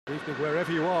Evening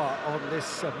wherever you are on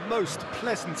this most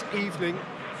pleasant evening.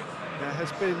 There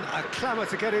has been a clamour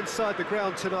to get inside the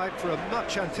ground tonight for a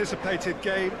much anticipated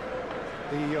game.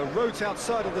 The roads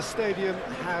outside of the stadium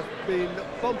have been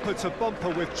bumper to bumper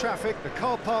with traffic. The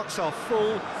car parks are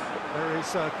full. There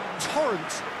is a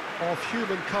torrent of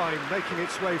humankind making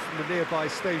its way from the nearby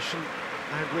station,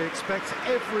 and we expect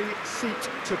every seat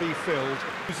to be filled.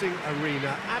 Using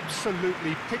arena,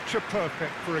 absolutely picture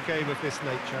perfect for a game of this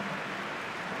nature.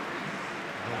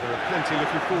 There are plenty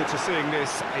looking forward to seeing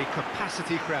this, a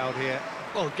capacity crowd here.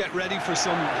 Well, get ready for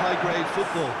some high-grade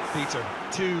football, Peter.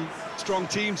 Two strong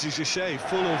teams, as you say,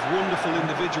 full of wonderful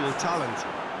individual talent.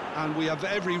 And we have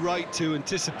every right to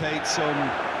anticipate some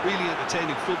really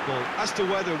entertaining football. As to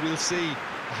whether we'll see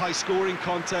a high-scoring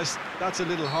contest, that's a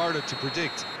little harder to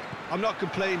predict. I'm not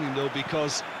complaining, though,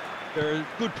 because there are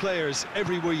good players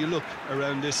everywhere you look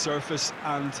around this surface,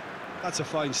 and that's a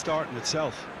fine start in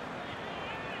itself.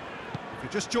 If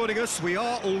you're just joining us, we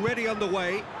are already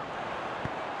underway.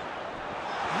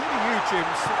 Leading you,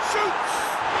 Jims. Shoots!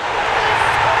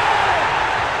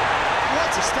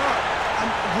 What a start, and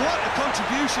what a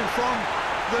contribution from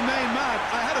the main man.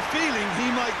 I had a feeling he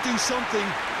might do something,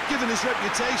 given his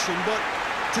reputation, but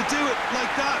to do it like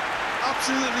that,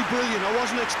 absolutely brilliant. I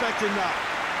wasn't expecting that.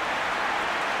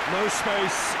 No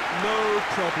space, no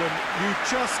problem. You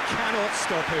just cannot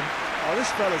stop him. Oh,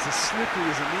 this fella's as slippery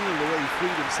as a needle the way he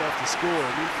freed himself to score.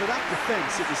 I mean, for that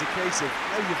defence, it was a case of,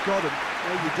 now you've got him,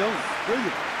 now you don't.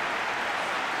 Brilliant.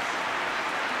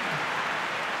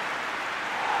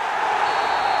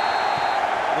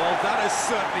 Well, that has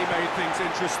certainly made things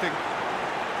interesting.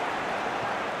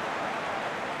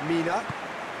 Mina.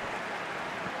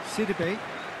 Sidibe.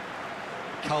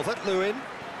 Calvert-Lewin.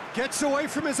 Gets away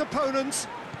from his opponents.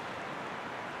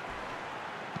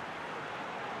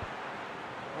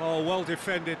 Oh, well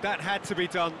defended. That had to be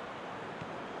done.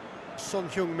 Son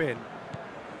Heung-min.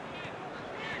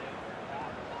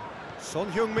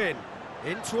 Son Heung-min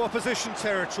into opposition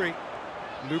territory.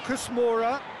 Lucas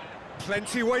Moura.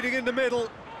 Plenty waiting in the middle.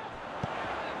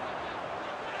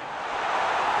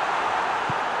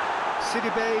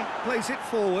 Sidibe plays it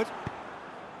forward.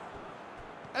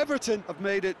 Everton have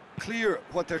made it clear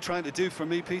what they're trying to do for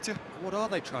me, Peter. What are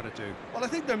they trying to do? Well, I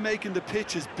think they're making the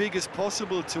pitch as big as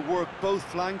possible to work both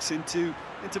flanks into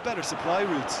better supply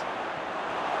routes.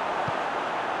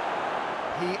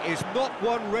 He is not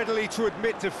one readily to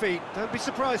admit defeat. Don't be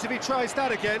surprised if he tries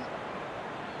that again.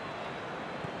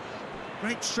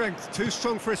 Great strength, too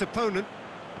strong for his opponent.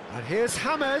 And here's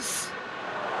James.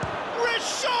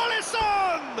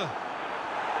 Richarlison!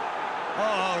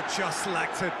 Oh, just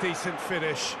lacked a decent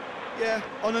finish. Yeah,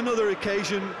 on another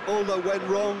occasion, all that went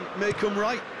wrong may come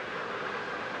right.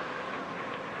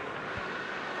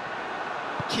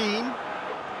 Keane.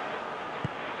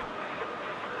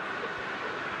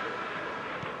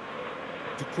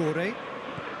 Ducouré.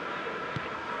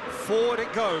 Forward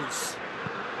it goes.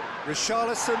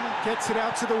 Richarlison gets it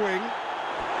out to the wing.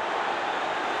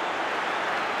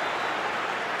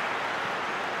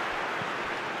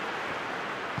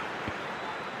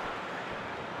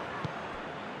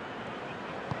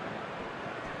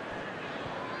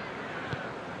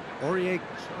 Aurier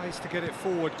tries to get it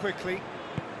forward quickly.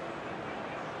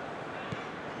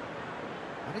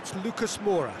 And it's Lucas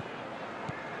Moura.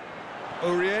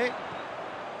 Aurier.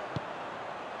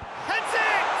 Heads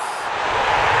it!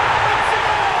 It's a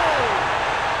goal!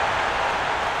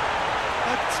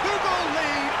 A two-goal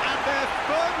lead, and they're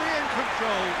firmly in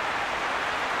control.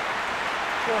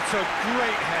 What a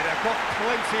great header, got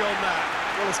plenty on that.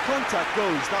 Well, as contact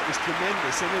goes, that was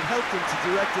tremendous, and it helped him to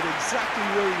direct it exactly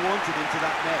where he wanted into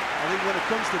that net. I think when it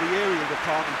comes to the aerial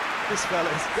department, this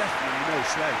fella is definitely no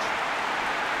slouch.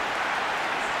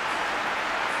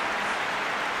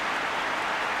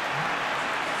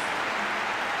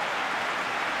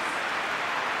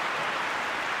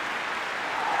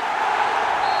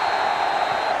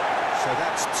 So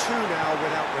that's two now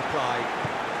without reply.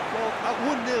 Well, at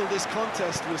 1-0, this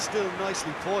contest was still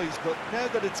nicely poised, but now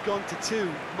that it's gone to 2,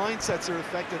 mindsets are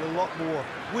affected a lot more.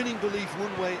 Winning belief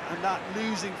one way and that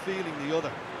losing feeling the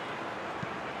other.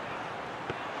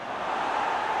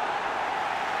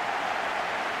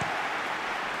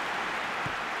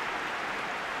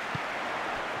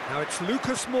 Now it's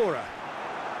Lucas Moura.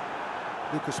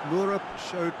 Lucas Moura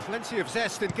showed plenty of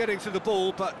zest in getting to the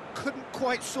ball, but couldn't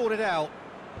quite sort it out.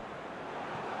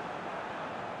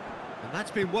 And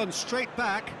that's been won straight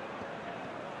back.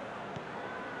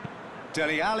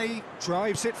 Dele Alli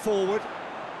drives it forward.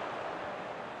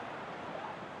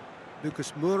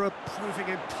 Lucas Moura proving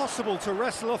impossible to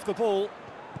wrestle off the ball.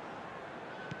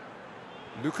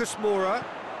 Lucas Moura.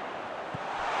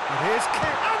 And here's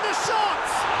Kane, and the shot!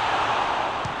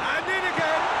 And in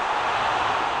again.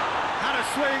 Had a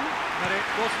swing, but it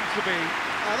wasn't to be.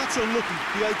 That's unlucky.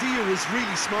 The idea was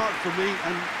really smart for me,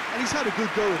 and he's had a good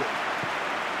go at it.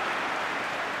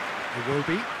 It will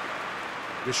be.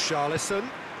 Richarlison,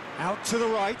 out to the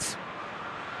right.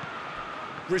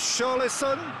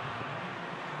 Richarlison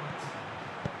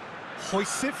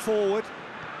hoists it forward.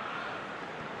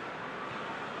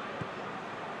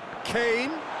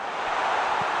 Kane.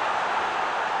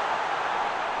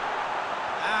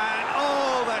 And,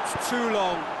 oh, that's too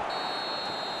long.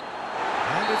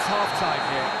 And it's half-time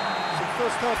here. Some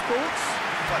first-half thoughts?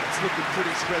 Well, it's looking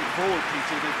pretty straightforward,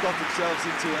 Peter. They've got themselves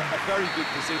into a very good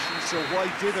position, so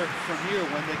why dither from here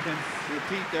when they can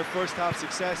repeat their first-half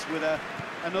success with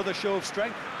another show of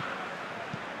strength?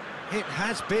 It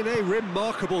has been a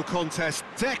remarkable contest,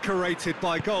 decorated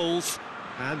by goals,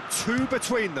 and two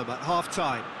between them at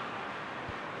half-time.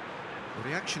 Well,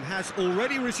 the action has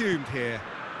already resumed here.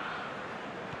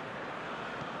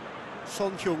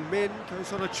 Son Heung-min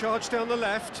goes on a charge down the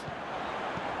left.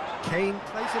 Kane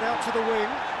plays it out to the wing.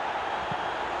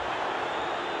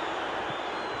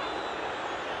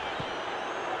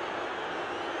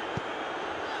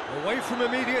 Away from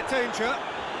immediate danger.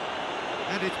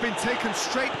 And it's been taken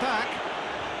straight back.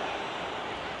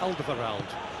 Alderweireld.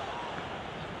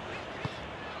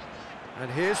 And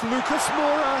here's Lucas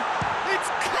Moura. It's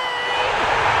Kane!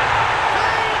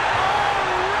 They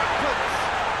are rampant!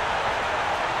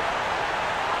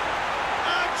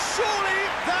 And surely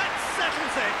that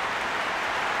settles it.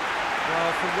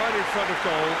 Well, from right in front of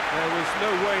goal, there was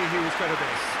no way he was going to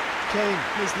miss. Kane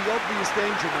is the obvious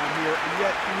danger man here, and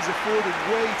yet he was afforded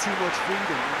way too much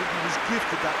freedom. I think he was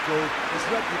gifted that goal. His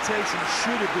reputation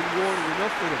should have been warning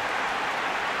enough for him.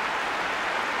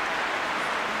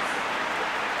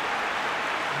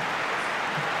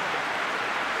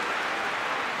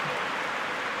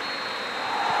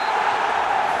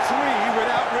 Three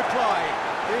without reply.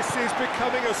 This is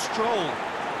becoming a stroll.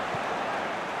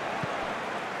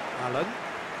 Allen.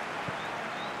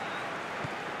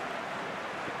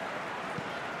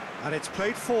 And it's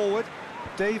played forward.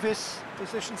 Davis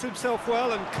positions himself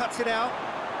well and cuts it out.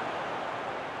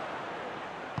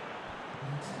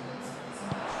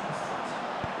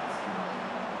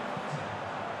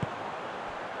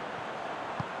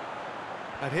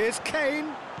 And here's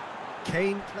Kane.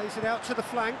 Kane plays it out to the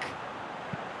flank.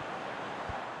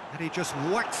 And he just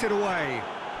whacks it away.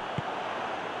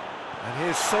 And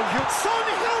here's Son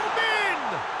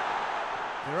Heung-min!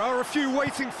 There are a few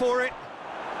waiting for it.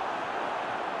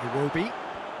 It will be.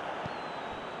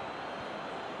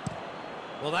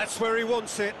 Well, that's where he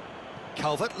wants it.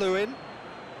 Calvert-Lewin.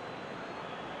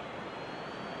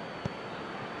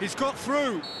 He's got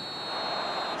through.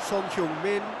 Son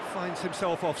Heung-min finds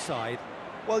himself offside.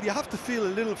 Well, you have to feel a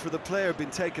little for the player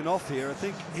being taken off here. I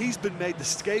think he's been made the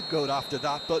scapegoat after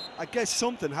that, but I guess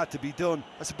something had to be done.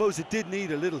 I suppose it did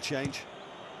need a little change.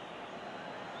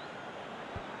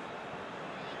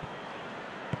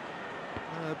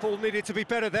 Ball needed to be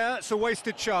better there. It's a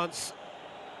wasted chance.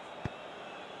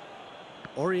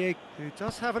 Aurier, who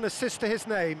does have an assist to his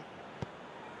name.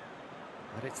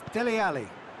 But it's Dele Alli.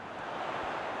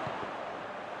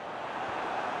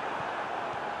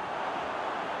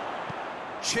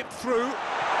 Chipped through.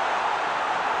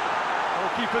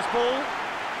 Goalkeeper's ball.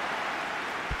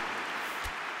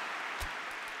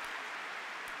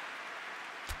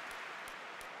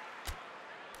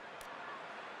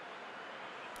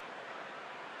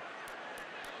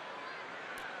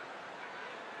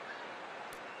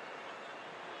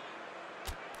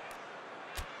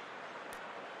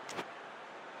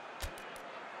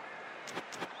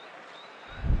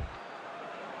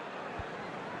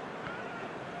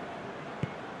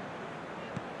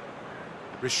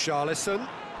 Richarlison.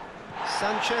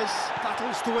 Sanchez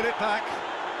battles to win it back.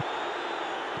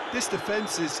 This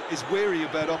defence is wary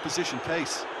about opposition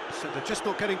pace. So they're just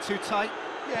not getting too tight.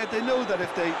 Yeah, they know that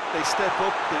if they step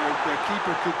up, their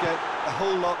keeper could get a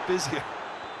whole lot busier.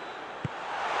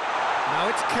 Now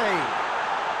it's Kane.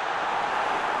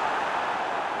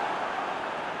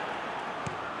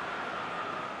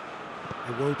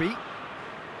 It will be.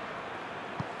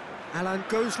 Alan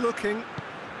goes looking.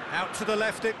 Out to the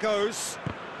left it goes.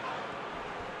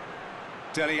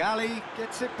 Dele Alli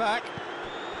gets it back.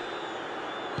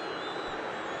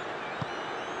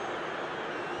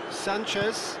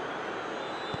 Sanchez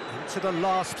into the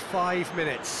last 5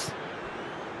 minutes.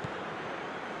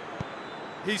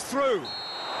 He's through.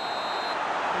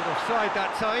 Bit offside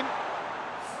that time.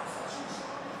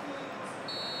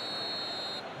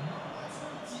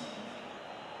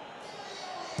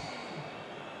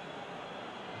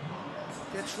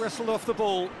 Gets wrestled off the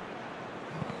ball.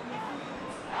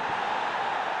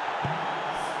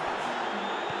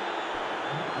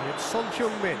 And it's Son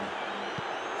Heung-min.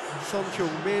 Son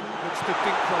Heung-min looks to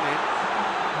dink one in.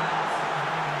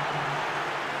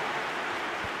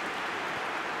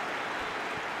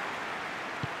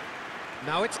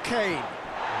 Now it's Kane.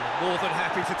 More than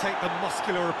happy to take the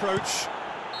muscular approach.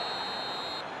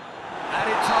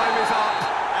 Added time is up,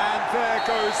 and there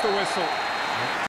goes the whistle.